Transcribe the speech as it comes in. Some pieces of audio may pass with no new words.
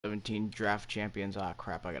17 draft champions. Ah,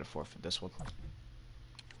 crap, I gotta forfeit this one.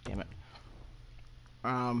 Damn it.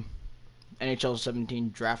 NHL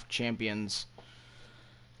 17 draft champions.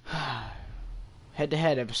 Head to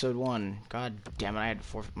head, episode 1. God damn it, I had to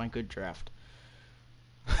forfeit my good draft.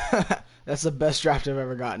 That's the best draft I've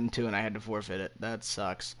ever gotten to, and I had to forfeit it. That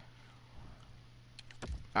sucks.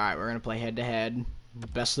 Alright, we're gonna play head to head.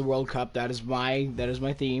 Best of the World Cup, that is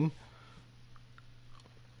my theme.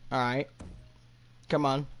 Alright. Come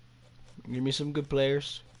on. Give me some good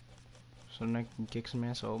players. So I can kick some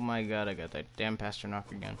ass. Oh my god, I got that damn Pasternak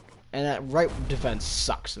again. And that right defense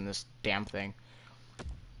sucks in this damn thing.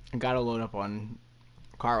 You gotta load up on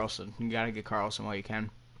Carlson. You gotta get Carlson while you can.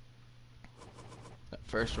 That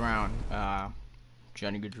first round,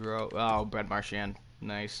 Johnny Gaudreau. Oh, Brad Marchand.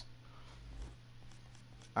 Nice.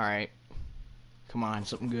 Alright. Come on,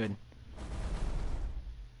 something good.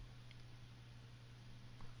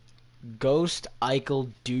 Ghost Eichel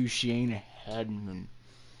Duchesne Hedman.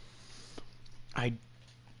 I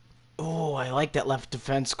like that left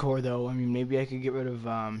defense core though. I mean, maybe I could get rid of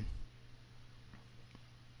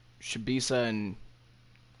Shabisa and,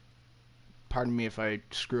 pardon me if I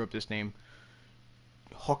screw up this name,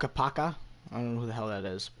 Hokapaka. I don't know who the hell that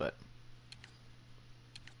is, but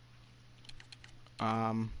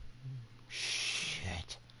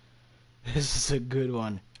shit. This is a good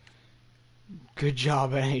one. Good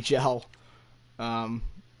job, NHL. I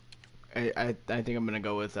think I'm gonna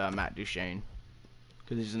go with Matt Duchesne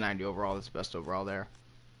because he's a 90 overall. That's the best overall there.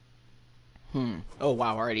 Oh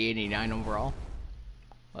wow, already 89 overall.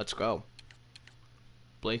 Let's go.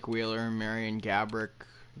 Blake Wheeler, Marion Gabrick,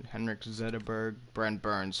 Henrik Zetterberg, Brent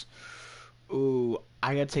Burns. Ooh,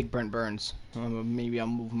 I gotta take Brent Burns. Maybe I'll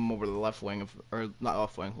move him over to the left wing, or not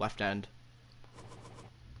left wing, left end.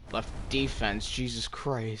 Left defense. Jesus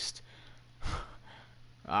Christ.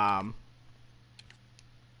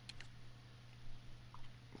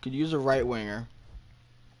 Could use a right winger,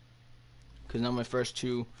 because now my first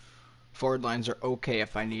two forward lines are okay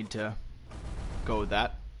if I need to go with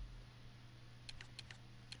that.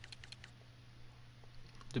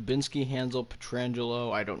 Dubinsky, Hansel,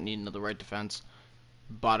 Petrangelo. I don't need another right defense.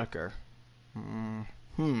 Boddicker.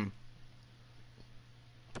 Let's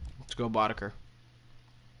go Boddicker.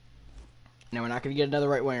 Now we're not going to get another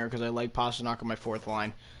right winger because I like Pasternak on my fourth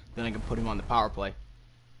line. Then I can put him on the power play.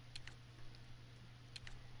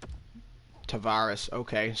 Tavares.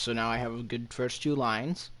 Okay, so now I have a good first two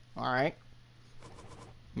lines. Alright.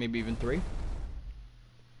 Maybe even three.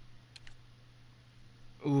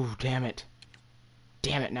 Ooh, damn it.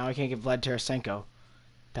 Damn it, now I can't get Vlad Tarasenko.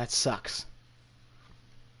 That sucks.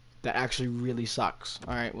 That actually really sucks.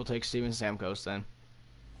 Alright, we'll take Steven Stamkos then.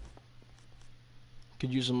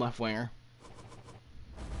 Could use some left winger.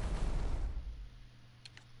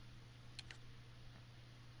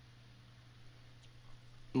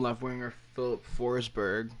 Left winger Philip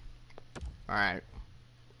Forsberg. Alright.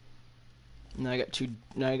 Now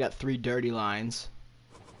I got three dirty lines.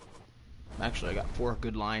 Actually, I got four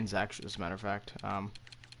good lines, actually, as a matter of fact.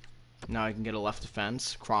 Now I can get a left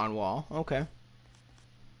defense. Cronwall. Okay.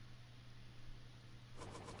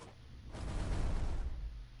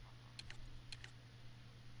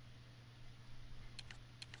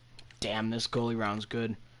 Damn, this goalie round's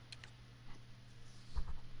good.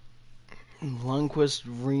 Lundqvist,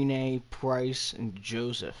 Rene, Price, and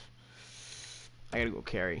Joseph. I gotta go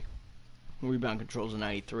carry. Rebound control's a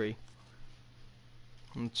 93.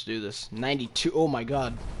 Let's do this. 92. Oh my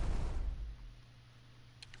god.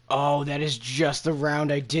 Oh, that is just the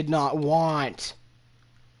round I did not want.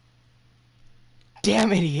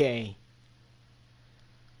 Damn it, EA.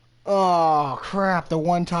 Oh, crap. The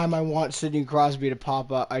one time I want Sidney Crosby to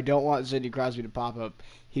pop up. I don't want Sidney Crosby to pop up.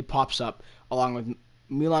 He pops up along with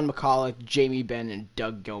Milan McCulloch, Jamie Benn, and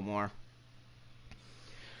Doug Gilmour.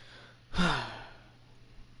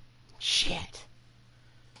 Shit.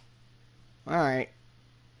 Alright.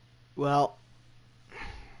 Well,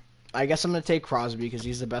 I guess I'm going to take Crosby because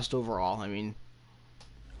he's the best overall. I mean,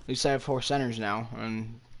 at least I have four centers now,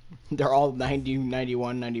 and they're all 90,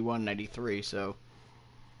 91, 91, 93, so.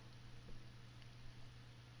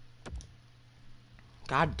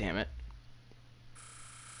 God damn it.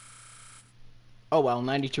 Oh well,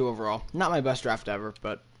 92 overall. Not my best draft ever,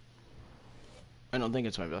 but I don't think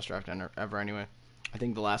it's my best draft ever anyway. I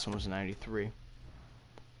think the last one was 93.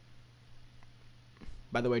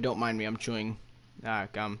 By the way, don't mind me, I'm chewing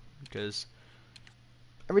gum, because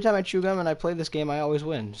every time I chew gum and I play this game, I always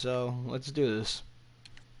win, so let's do this.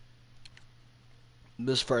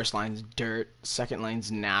 This first line's dirt, second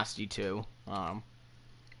line's nasty too.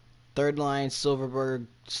 Third line, Silverberg,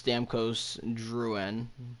 Stamkos, Drouin.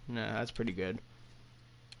 Nah, that's pretty good.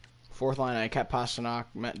 Fourth line, I kept Pasternak,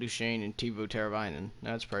 Matt Duchene, and Teuvo Teravainen.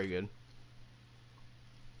 That's pretty good.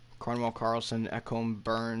 Cornwall, Carlson, Ekholm,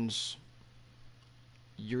 Burns,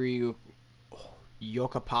 Yuri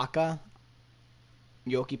Yokipaka.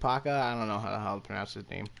 I don't know how to pronounce his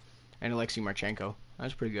name. And Alexei Marchenko.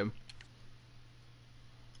 That's pretty good.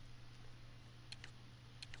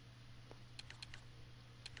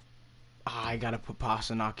 I gotta put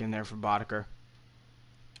Pasternak in there for Boddicker.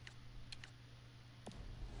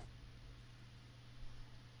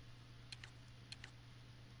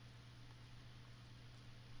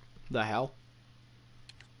 The hell?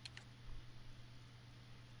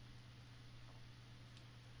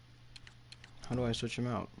 How do I switch him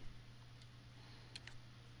out?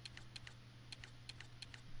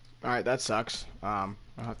 Alright, that sucks. I'll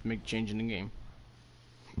have to make a change in the game.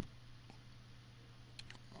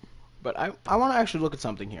 But I want to actually look at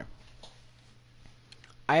something here.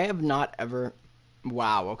 I have not ever...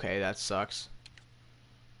 Wow, okay, that sucks.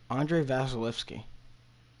 Andrei Vasilevsky.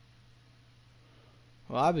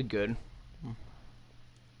 Well, that'd be good.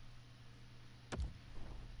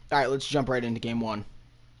 Alright, let's jump right into game one.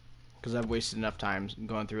 Because I've wasted enough time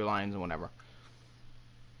going through lines and whatever.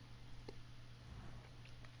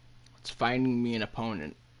 It's finding me an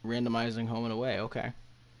opponent. Randomizing home and away, okay.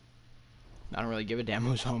 I don't really give a damn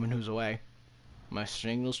who's home and who's away. My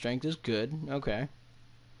single strength is good, okay.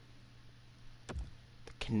 The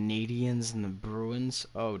Canadians and the Bruins,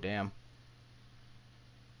 oh damn.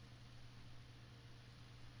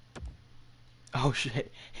 Oh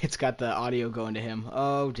shit, it's got the audio going to him.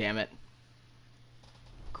 Oh damn it.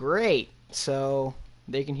 Great, so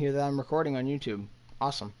they can hear that I'm recording on YouTube.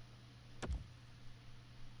 Awesome.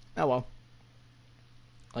 Oh well.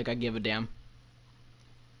 Like I give a damn.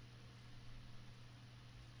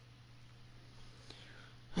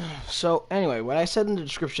 So anyway, what I said in the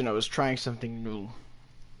description, I was trying something new.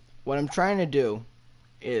 What I'm trying to do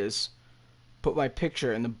is put my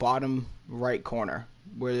picture in the bottom right corner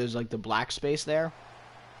where there's like the black space there,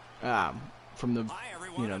 from the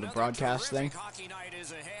the broadcast thing.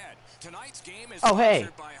 Oh hey,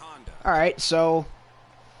 all right, so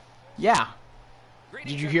yeah,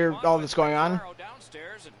 did you hear all that's going on?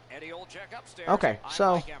 Okay,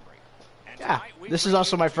 so yeah, this is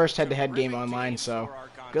also my first head-to-head game online, so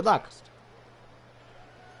good luck.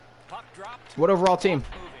 What overall team?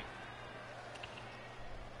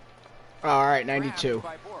 All right, 92.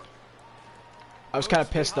 I was kind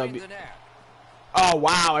of pissed though. Oh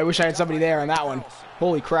wow, I wish I had somebody there on that one.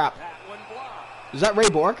 Holy crap. Is that Ray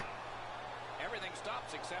Bork?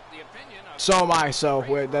 So am I, so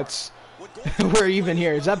that's we're even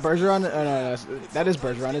here. Is that Bergeron? No, that is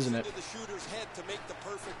Bergeron, isn't it?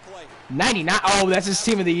 99. Oh, that's his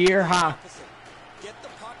team of the year, huh?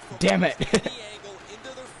 Damn it.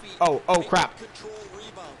 oh crap.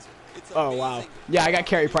 Oh wow. Yeah, I got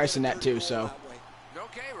Carey Price in that too, so.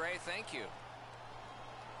 Okay, Ray, thank you.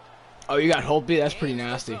 Oh, you got Holtby? That's pretty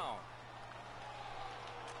nasty.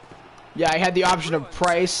 Yeah, I had the option of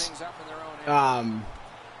Price,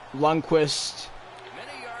 Lundqvist.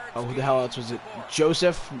 Oh, who the hell else was it?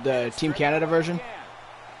 Joseph, the Team Canada version.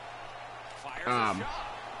 And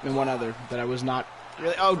one other that I was not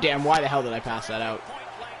really. Oh damn! Why the hell did I pass that out?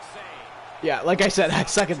 Yeah, like I said, I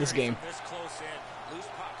suck at this game.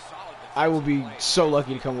 I will be so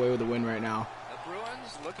lucky to come away with a win right now.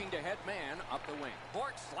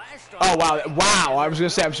 Oh wow! Wow! I was gonna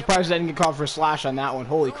say I'm surprised I didn't get called for a slash on that one.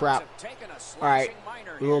 Holy crap! All right,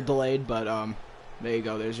 a little delayed, but there you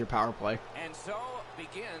go. There's your power play. And so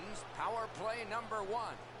begins power play number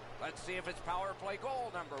one. Let's see if it's power play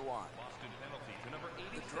goal number one.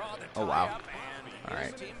 Oh wow! All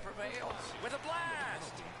right.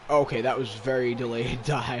 Okay, that was very delayed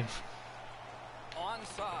dive.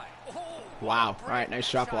 Wow! All right, nice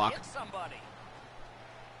shot block.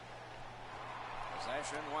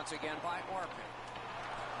 Possession once again by Orpin.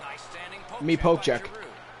 Nice standing poke. Me poke check.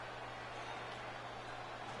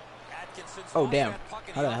 Oh damn!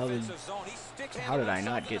 How did I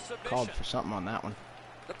not get called for something on that one?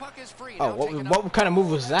 The puck is free. Oh, what kind of move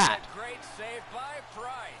was that? Great save by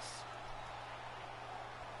Price.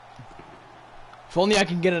 If only I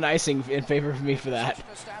can get an icing in favor of me for that.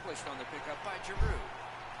 Established on the pickup by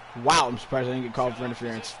Giroux. Wow, I'm surprised I didn't get called for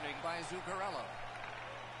interference. By Zuccarello.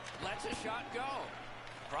 Lets a shot go.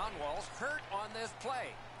 Cronwall's hurt on this play,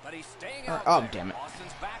 but he's staying out. Oh, there. damn it.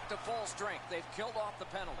 Boston's back to full strength. They've killed off the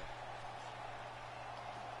penalty.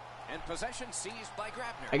 And possession seized by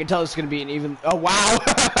Grabner. I can tell it's going to be an even... Oh, wow!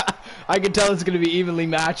 I can tell it's going to be evenly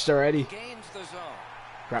matched already. Gains the zone.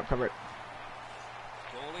 Crap, cover it.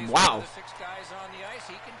 Wow.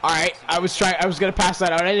 Alright, I was gonna pass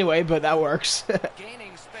that out anyway, but that works.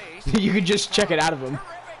 You could just check it out of him.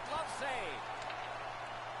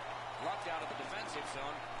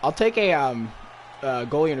 I'll take a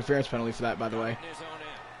goalie interference penalty for that, by the way.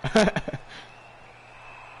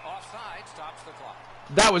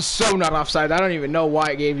 That was so not offside. I don't even know why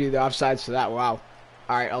it gave you the offsides for that. Wow.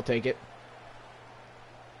 Alright, I'll take it.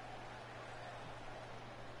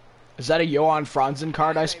 Is that a Johan Franzen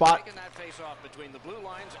card I spot?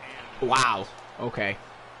 Wow. Okay.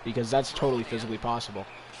 Because that's totally physically possible.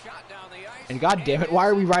 And god damn it, why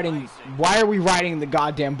are we riding the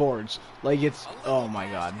goddamn boards? Like it's, oh my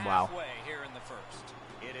god, wow.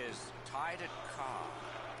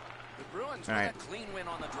 Alright.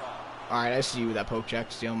 Alright, I see you with that poke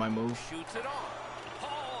check, stealing my move.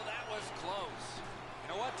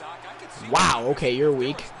 Wow, okay, you're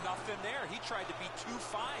weak.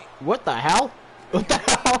 What the hell? What the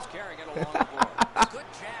hell?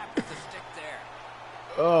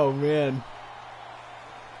 Oh man.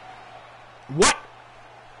 What?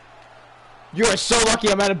 You are so lucky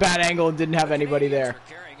I'm at a bad angle and didn't have anybody there.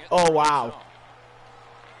 Oh wow.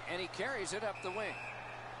 And he carries it up the wing.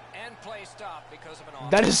 And play stop because of an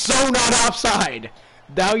offside. That is so not offside.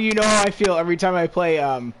 Now you know how I feel every time I play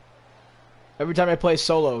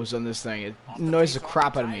solos on this thing. It annoys the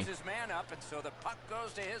crap out of me.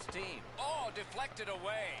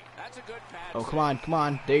 Oh come on, come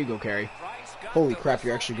on. There you go, Carey. Holy crap,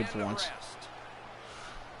 you're actually good for once.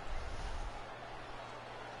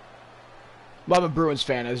 Well, I'm a Bruins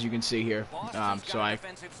fan, as you can see here, so I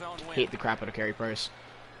hate the crap out of Carey Price.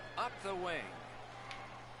 Up the wing.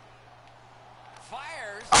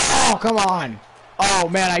 Fires. Oh, come on! Oh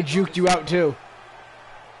man, I juked you out too.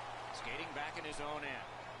 Skating back in his own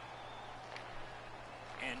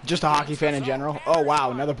end. Just a hockey fan in general. Oh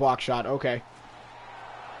wow, another block shot. Okay.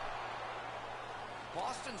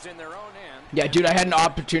 Boston's in their own end. Yeah, dude, I had an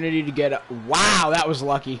opportunity to get. Wow, that was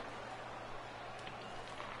lucky.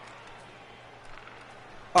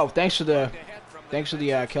 Oh, thanks for the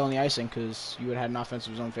kill on the icing, because you would have had an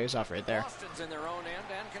offensive zone face-off right there.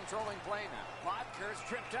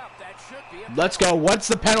 Let's go. What's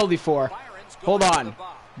the penalty for? Hold on.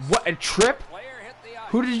 What, a trip?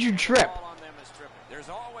 Who did you trip?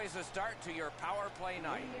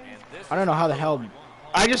 I don't know how the hell.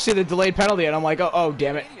 I just see the delayed penalty, and I'm like, oh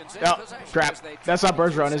damn it. Oh, crap. That's not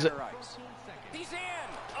Bergeron, is it?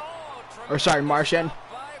 Or sorry, Marchand.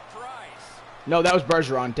 No, that was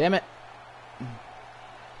Bergeron. Damn it.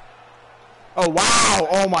 Oh, wow.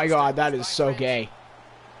 Oh, my God. That is so gay.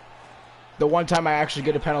 The one time I actually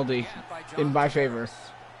get a penalty in my favor.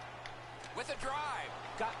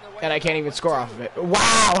 And I can't even score off of it.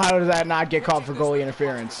 Wow. How does that not get called for goalie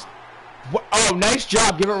interference? What? Oh, nice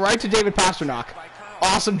job. Give it right to David Pastrnak.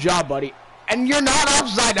 Awesome job, buddy. And you're not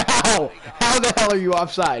offside. How? How the hell are you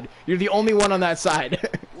offside? You're the only one on that side.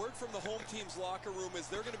 Locker room is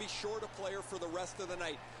they're going to be short a player for the rest of the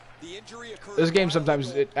night. The injury occurred. This game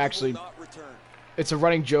sometimes it's a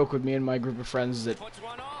running joke with me and my group of friends that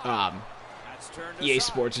EA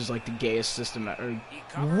Sports is like the gayest system ever.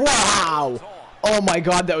 Wow! Oh my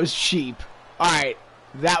god, that was cheap. Alright,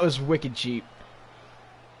 that was wicked cheap.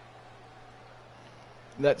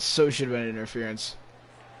 That so should have been interference.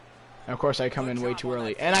 And of course I come in way too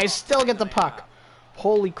early. And I still get the puck.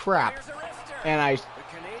 Holy crap. And I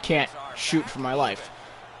can't shoot for my life.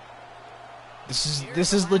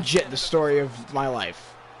 This is legit the story of my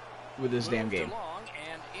life with this damn game.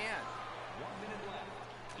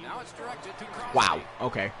 Wow.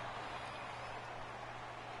 Okay.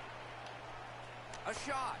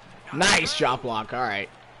 Nice shot block. All right.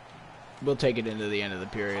 We'll take it into the end of the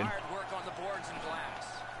period.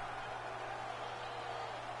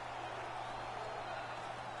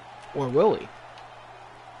 Or will he?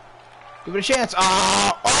 Give it a chance.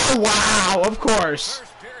 Oh, wow, of course.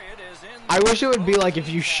 I wish it would be like if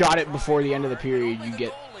you shot it before the end of the period, you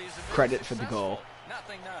get credit for the goal.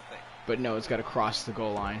 But no, it's got to cross the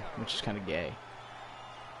goal line, which is kind of gay.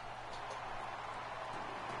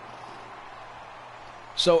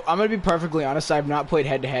 So, I'm going to be perfectly honest, I've not played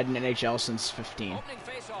head-to-head in NHL since 15.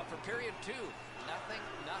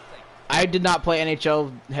 I did not play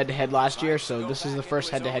NHL head-to-head last year, so this is the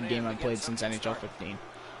first head-to-head game I've played since NHL 15.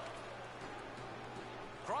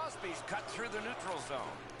 Cut through the neutral zone.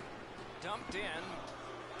 Dumped in.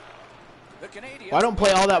 Well, I don't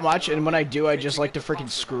play all that much, and when I do, I just like to freaking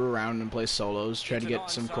screw around and play solos, try to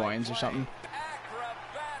get some coins or something.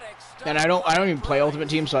 And I don't even play Ultimate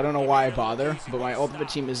Team, so I don't know why I bother, but my Ultimate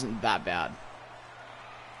Team isn't that bad.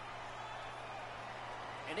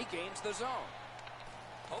 And he gains the zone.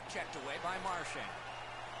 Poke checked away by Marchand.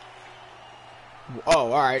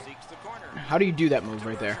 Oh, all right. Seeks the corner. How do you do that move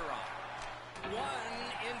right there? One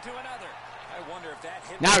into another. I wonder if that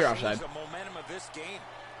hit Now you're offside. the momentum of this game.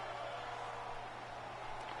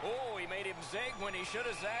 Oh, he made him zig when he should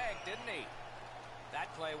have zagged, didn't he?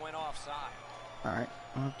 That play went offside. All right,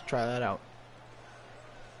 I'll have to try that out.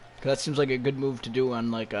 'Cause that seems like a good move to do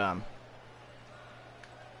on like the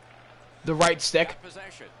right stick.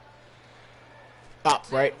 Possession. Up,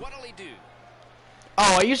 right? What'll he do?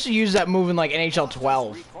 Oh, I used to use that move in like NHL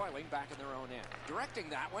 12 Recoiling back in their own end. Directing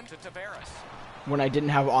that one to Tavares. when I didn't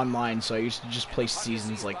have online, so I used to just play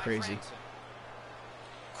seasons like crazy.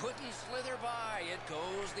 Couldn't slither by. It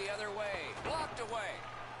goes the other way. Blocked away.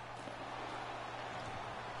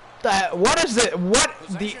 What is it? What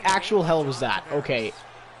the actual hell was that? Okay.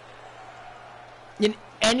 In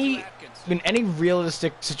any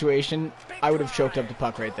realistic situation, I would have choked up the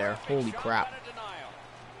puck right there. Holy crap.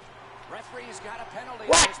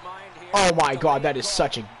 What? Oh my god, that is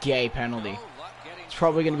such a gay penalty. It's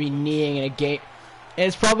probably going to be kneeing in a game. And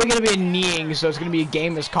it's probably going to be a kneeing, so it's going to be a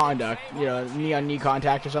game misconduct. You know, knee on knee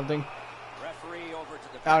contact or something.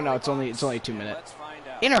 Oh no, it's only 2 minutes.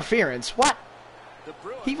 Interference? What?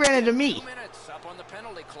 He ran into me.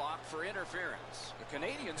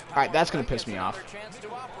 Alright, that's going to piss me off.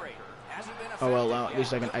 Oh well, at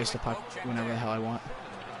least I can ice the puck whenever the hell I want.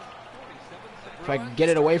 If I can get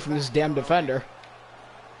it away from this damn defender.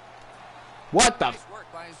 What the?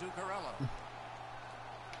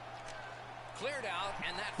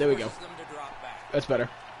 There we go. That's better.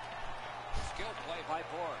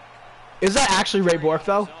 Is that actually Ray Bork,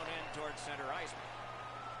 though?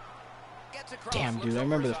 Damn, dude, I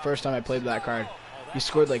remember the first time I played that card. He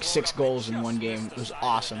scored like 6 goals in one game. It was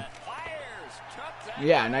awesome.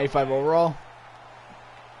 Yeah, 95 overall.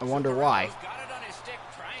 I wonder why.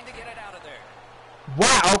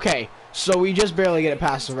 Wow, okay. So we just barely get it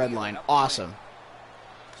past the red line. Awesome.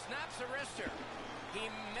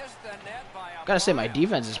 Gotta say, my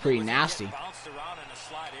defense is pretty nasty.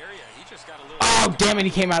 Oh, damn it,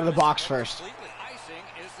 he came out of the box first.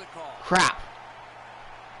 Crap.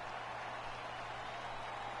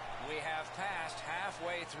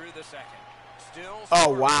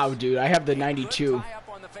 Oh, wow, dude. I have the 92.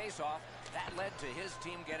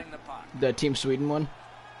 The Team Sweden one.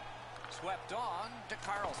 Swept on to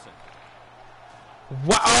Carlson.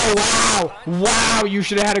 Wow, oh, wow. Wow, you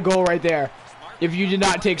should have had a goal right there. If you did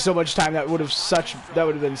not take so much time, that would have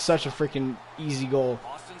been such a freaking easy goal.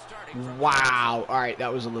 Wow. All right,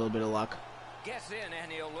 that was a little bit of luck. Gets in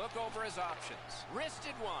and he'll look over his options.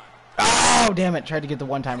 Wristed one. Oh, damn it. Tried to get the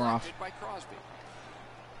one-timer off.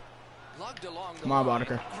 Come on,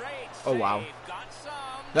 Boddicker. Oh, wow.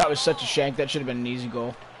 That was such a shank. That should have been an easy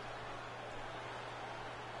goal.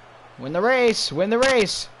 Win the race. Win the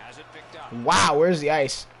race. Wow, where's the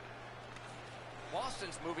ice?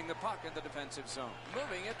 Boston's moving the puck in the defensive zone.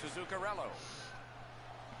 Moving it to Zuccarello.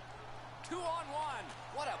 2-on-1.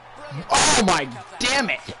 What a brilliant... Oh, my damn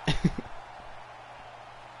it.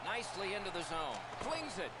 Nicely into the zone.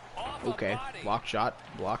 Flings it off okay, block shot.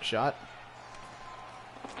 Block shot.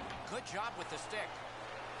 Good job with the stick.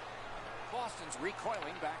 Boston's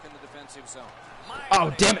recoiling back in the defensive zone.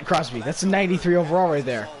 Oh, damn it, Crosby. That's a 93 overall right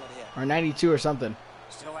there. Or 92 or something.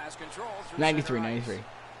 Still has control 93, 93.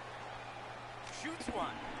 Shoots one.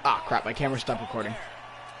 Ah, crap. My camera stopped recording.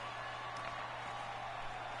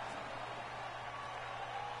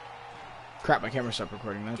 Crap, my camera stopped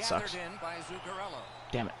recording. That sucks.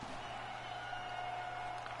 Damn it.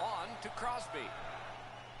 On to Crosby.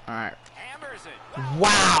 Alright. Hammers it.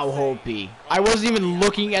 Wow, Hopi. I wasn't even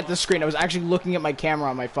looking at the screen. I was actually looking at my camera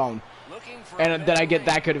on my phone. And then I get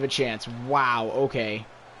that good of a chance. Wow, okay.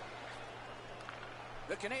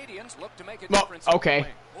 The Canadians look to make a difference. Okay.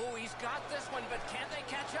 Oh, he's got this one, but can they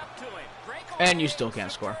catch up to him? And you still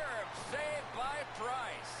can't score. Saved by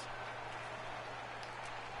Price.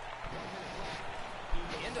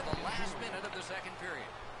 Into the last minute of the second period.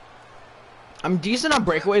 I'm decent on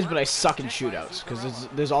breakaways, but I suck in shootouts because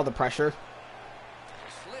there's all the pressure.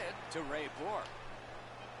 Slid to Ray Bork.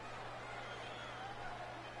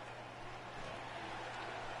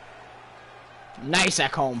 Nice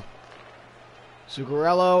at home.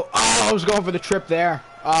 Zuccarello. Oh, I was going for the trip there.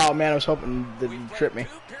 Oh, man, I was hoping that you'd trip me. 2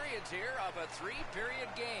 periods here of a 3-period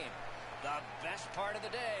game. The best part of the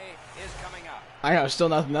day is coming up. I know, still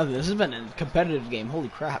nothing. This has been a competitive game. Holy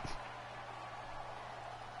crap.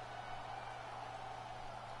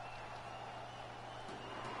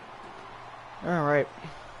 All right.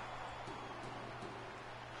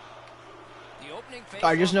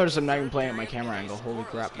 I just noticed I'm not even playing at my camera angle. Holy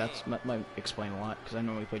crap, that might explain a lot, because I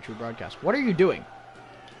normally play true broadcast. What are you doing?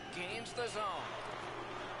 Gains the zone.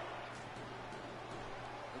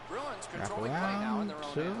 Bruins Wrap controlling play now in their around.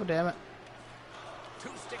 own So, end. damn it. Two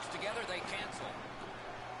sticks together, they cancel.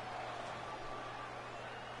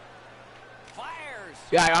 Fires.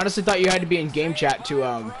 Yeah, I honestly thought you had to be in game chat to,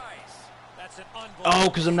 That's an Oh,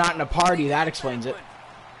 because I'm not in a party. That explains it.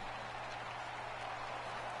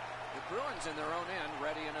 The Bruins in their own end,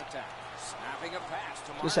 ready in attack. Snapping a pass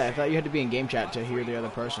to Just say, I thought you had to be in game chat to hear the other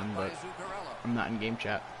person, but I'm not in game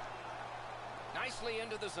chat. Nicely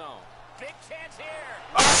into the zone. Big chance here.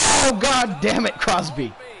 Oh, god damn it,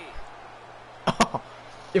 Crosby. Oh,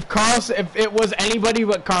 if it was anybody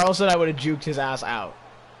but Carlson, I would have juked his ass out.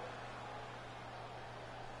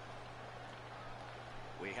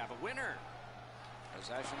 We have a winner.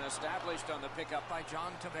 Possession established on the pickup by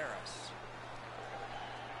John Tavares.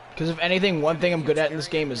 Because if anything, one thing I'm good at in this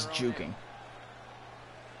game is juking.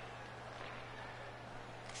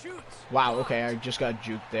 Shoots. Wow, okay, I just got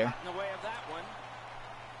juked there. In the way of that one.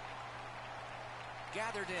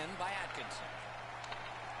 Gathered in by Atkinson.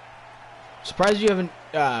 Surprised you haven't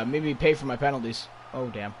maybe paid for my penalties. Oh,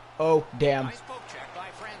 damn. Oh, damn. Nice poke check by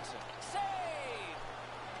Franson. Save!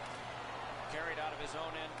 Carried out of his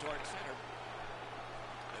own end toward center.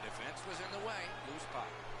 The defense was in the way. Loose puck.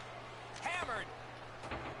 Hammered.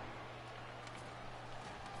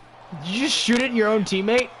 Did you just shoot it in your own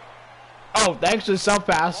teammate? Oh, thanks to the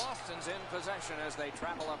self-pass. Boston's in possession as they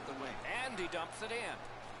travel up the wing. And he dumps it in.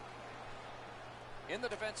 In the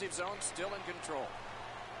defensive zone, still in control.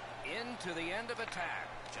 Into the end of attack.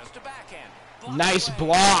 Just a backhand. Nice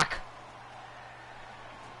block.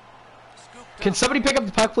 Can somebody pick up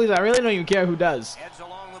the puck, please? I really don't even care who does. Heads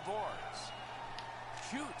along the boards.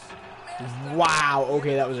 Shoots. Wow.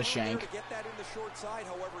 Okay, that was a shank. Get that in the short side.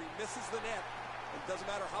 However, he misses the net. It doesn't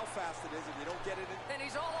matter how fast it is if you don't get it in. And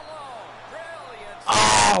he's all alone. Brilliant.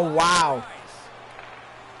 Oh, wow.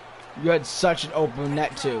 You had such an open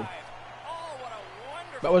net, too.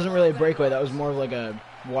 That wasn't really a breakaway. That was more of like a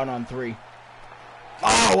 1-on-3.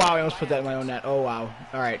 Oh, wow. I almost put that in my own net. Oh, wow.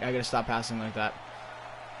 All right. I got to stop passing like that.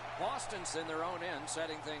 Boston's in their own end,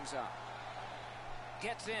 setting things up.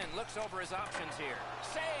 Gets in, looks over his options here.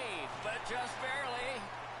 Save, but just barely.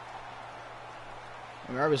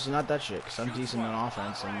 I'm obviously not that shit because I'm decent on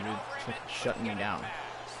offense and you're shutting me down.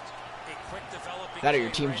 That or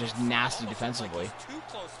your team's just nasty defensively. Too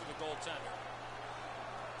close to the goaltender.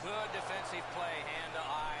 Good defensive play, hand to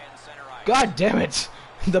eye and center ice. God damn it!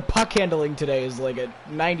 The puck handling today is like a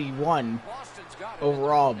 91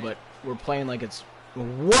 overall, but we're playing like it's...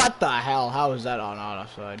 What the hell? How is that on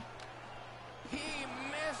offside? He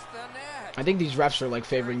missed the net. I think these refs are like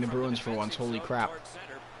favoring the Bruins for once. Holy crap.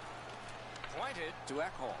 Pointed to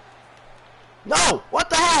Ekholm. No! What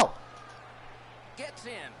the hell? Gets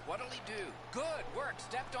in. What'll he do? Good work.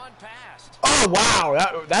 Stepped on past. Oh,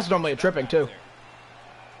 wow. That's normally a tripping, too.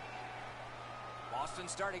 Boston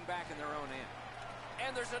starting back in their own end.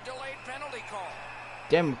 And there's a delayed penalty call.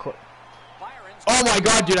 Damn. Oh, my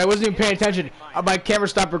God, dude. I wasn't even paying attention. My camera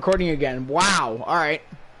stopped recording again. Wow. All right.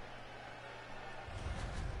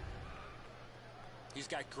 He's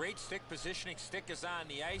got great stick positioning. Stick is on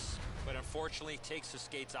the ice, but unfortunately takes the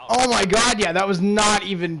skates out. Oh, my God. Yeah, that was not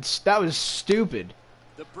even... That was stupid.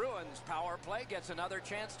 The Bruins power play gets another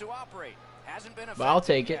chance to operate. Hasn't been effective. But I'll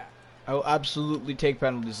take it. yet. I will absolutely take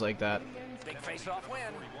penalties like that. Big face-off win.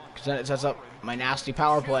 Because then it sets up my nasty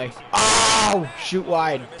power play. Oh! Shoot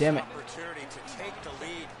wide. Damn it. Opportunity to take the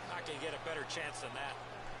lead. Not going to get a better chance than that.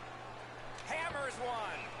 Hammers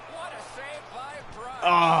one. What a save by Price.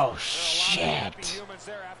 Oh, shit.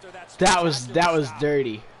 That was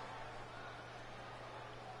dirty.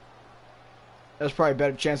 That was probably a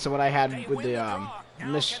better chance than what I had with the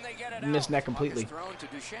miss net completely. Thrown to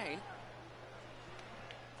Duchesne.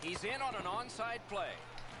 He's in on an onside play.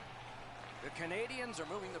 The Canadians are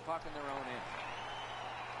moving the puck in their own end.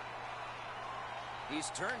 He's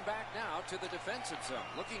turned back now to the defensive zone,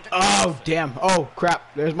 looking to... Oh, damn. Oh, crap.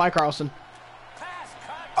 There's my Carlson. Pass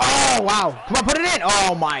cut. Oh, wow. Come on, put it in.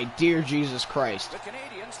 Oh, my dear Jesus Christ. The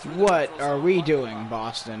Canadians through the What neutral are zone, we one doing, block.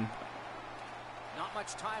 Boston? Not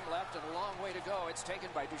much time left and a long way to go. It's taken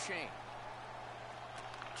by Duchesne.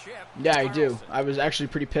 Chip. Yeah, I do. Carlson. I was actually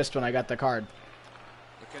pretty pissed when I got the card.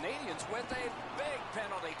 The Canadians with a big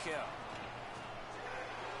penalty kill.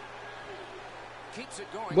 Keeps it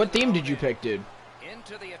going. What theme did you pick, dude?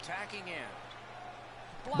 Into the attacking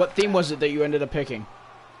end. What theme was it that you ended up picking?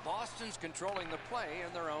 Boston's controlling the play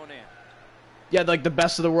in their own end. Yeah, like the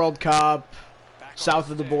best of the World Cup, Back south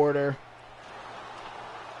on of the stick. border,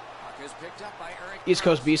 Puck is picked up by Eric East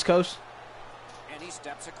Coast, Carlson, Beast Coast. and he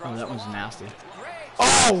steps across Oh, that the one's line. nasty. Great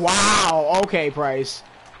Oh, wow. Okay, Price.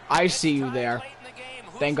 I see you time there. late in the game.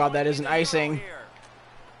 Who's Thank God that going to isn't be the hero icing. here?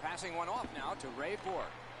 Passing one off now to Ray Bork.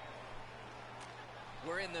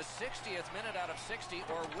 We're in the 60th minute out of 60,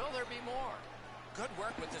 or will there be more? Good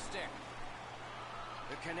work with the stick.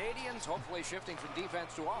 The Canadians hopefully shifting from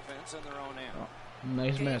defense to offense in their own end. Oh,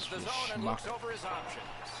 nice Gains mess, the you zone and schmuck. looks over his options.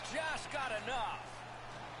 Just got enough.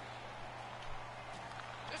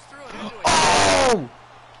 Just threw it into it. Oh!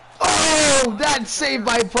 Oh! That saved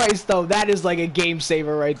my place, though. That is like a game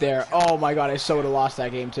saver right there. Oh my god, I so would have lost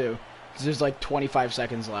that game, too. Because there's like 25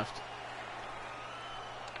 seconds left.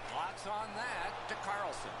 Lots on that to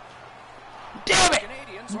Carlson. Damn it!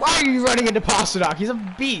 Canadians Why are you running into Pasternak? He's a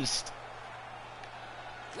beast.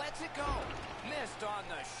 Lets it go. Missed on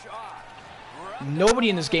the shot. Rubbed Nobody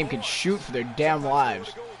it in this on game the can boards. shoot for their damn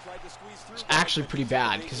lives. It's actually pretty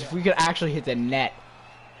bad, because if we could actually hit the net...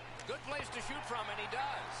 Good place to shoot from, and he does.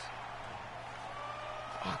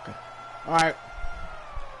 Fuck. Alright.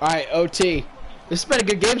 Alright, OT. This has been a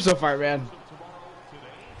good game so far, man.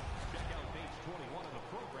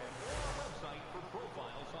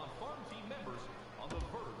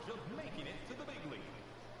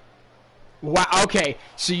 Wow, okay,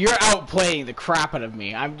 so you're outplaying the crap out of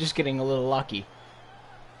me. I'm just getting a little lucky.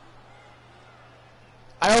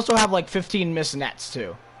 I also have like 15 missed nets,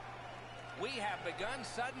 too. We have begun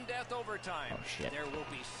sudden death overtime. Oh, shit. There will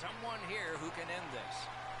be someone here who can end this.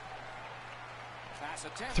 Pass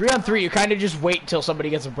attempt. 3-on-3, you kind of just wait until somebody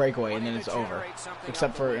gets a breakaway and then it's over.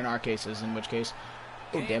 Except for in our cases, in which case...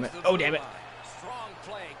 Oh, damn it. Oh, damn it. Strong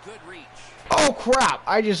play, good reach. Oh, crap.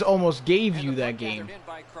 I just almost gave And you the that puck game. gathered in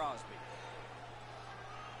by Crosby.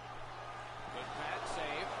 Good pad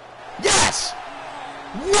save. Yes!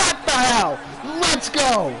 What the hell? Let's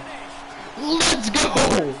go! Let's go!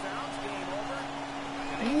 Sounds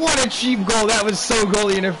game over. What a cheap goal. That was so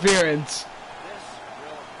goalie interference.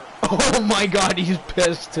 This will hurt. Oh my god, he's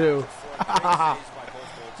pissed too.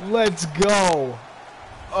 Let's go.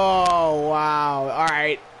 Oh, wow.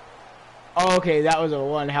 Alright. Okay, that was a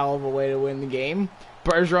one hell of a way to win the game.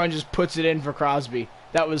 Bergeron just puts it in for Crosby.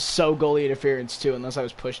 That was so goalie interference too, unless I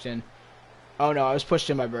was pushed in. Oh no, I was pushed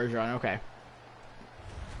in by Bergeron. Okay.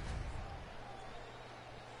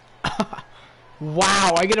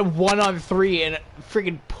 Wow, I get a 1-on-3 and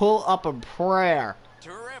freaking pull up a prayer.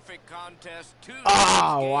 Terrific contest. Two Oh,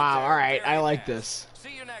 nice games wow. there. Alright, I Very like fast. this.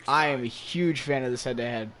 See you next I time. am a huge fan of this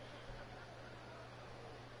head-to-head.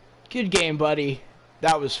 Good game, buddy.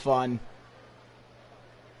 That was fun.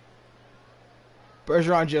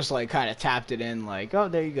 Bergeron just, like, kind of tapped it in, like, oh,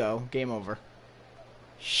 there you go. Game over.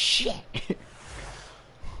 Shit.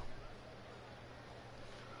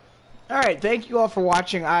 Alright, thank you all for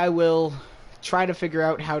watching. I will try to figure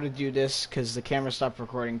out how to do this, because the camera stopped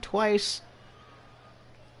recording twice.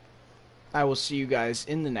 I will see you guys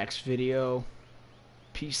in the next video.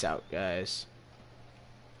 Peace out, guys.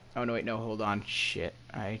 Oh, no, wait, no, hold on. Shit.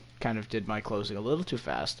 I kind of did my closing a little too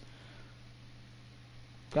fast.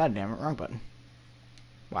 God damn it, wrong button.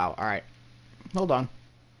 Wow, alright. Hold on.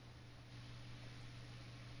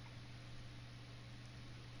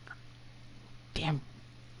 Damn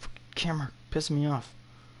camera pissing me off.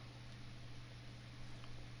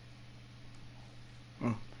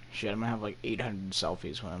 Shit, I'm gonna have like 800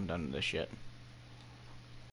 selfies when I'm done with this shit.